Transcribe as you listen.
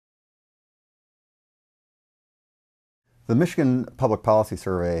The Michigan Public Policy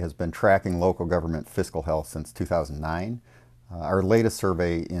Survey has been tracking local government fiscal health since 2009. Our latest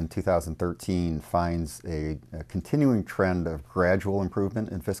survey in 2013 finds a continuing trend of gradual improvement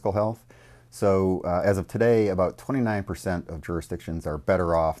in fiscal health. So as of today, about 29% of jurisdictions are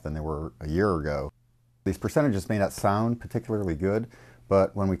better off than they were a year ago. These percentages may not sound particularly good,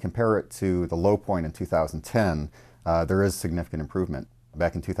 but when we compare it to the low point in 2010, there is significant improvement.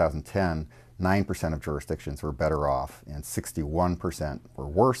 Back in 2010, 9% of jurisdictions were better off and 61% were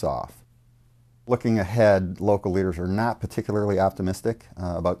worse off. Looking ahead, local leaders are not particularly optimistic.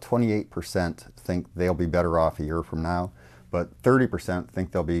 About 28% think they'll be better off a year from now, but 30%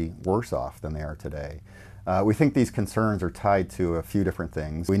 think they'll be worse off than they are today. We think these concerns are tied to a few different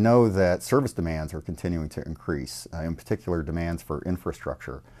things. We know that service demands are continuing to increase, in particular demands for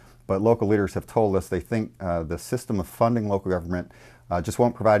infrastructure. But local leaders have told us they think the system of funding local government just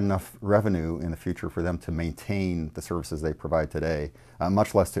won't provide enough revenue in the future for them to maintain the services they provide today,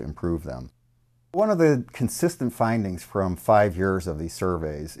 much less to improve them. One of the consistent findings from 5 years of these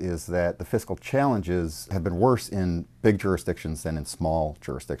surveys is that the fiscal challenges have been worse in big jurisdictions than in small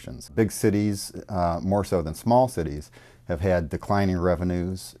jurisdictions. Big cities, more so than small cities, have had declining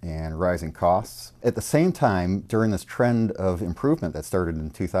revenues and rising costs. At the same time, during this trend of improvement that started in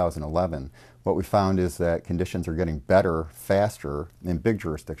 2011, what we found is that conditions are getting better faster in big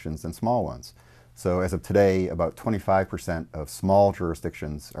jurisdictions than small ones. So as of today, about 25% of small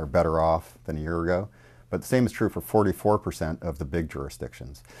jurisdictions are better off than a year ago, but the same is true for 44% of the big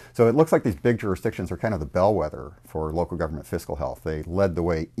jurisdictions. So it looks like these big jurisdictions are kind of the bellwether for local government fiscal health. They led the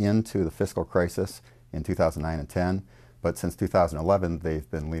way into the fiscal crisis in 2009 and 10, but since 2011, they've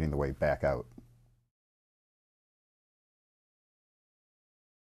been leading the way back out.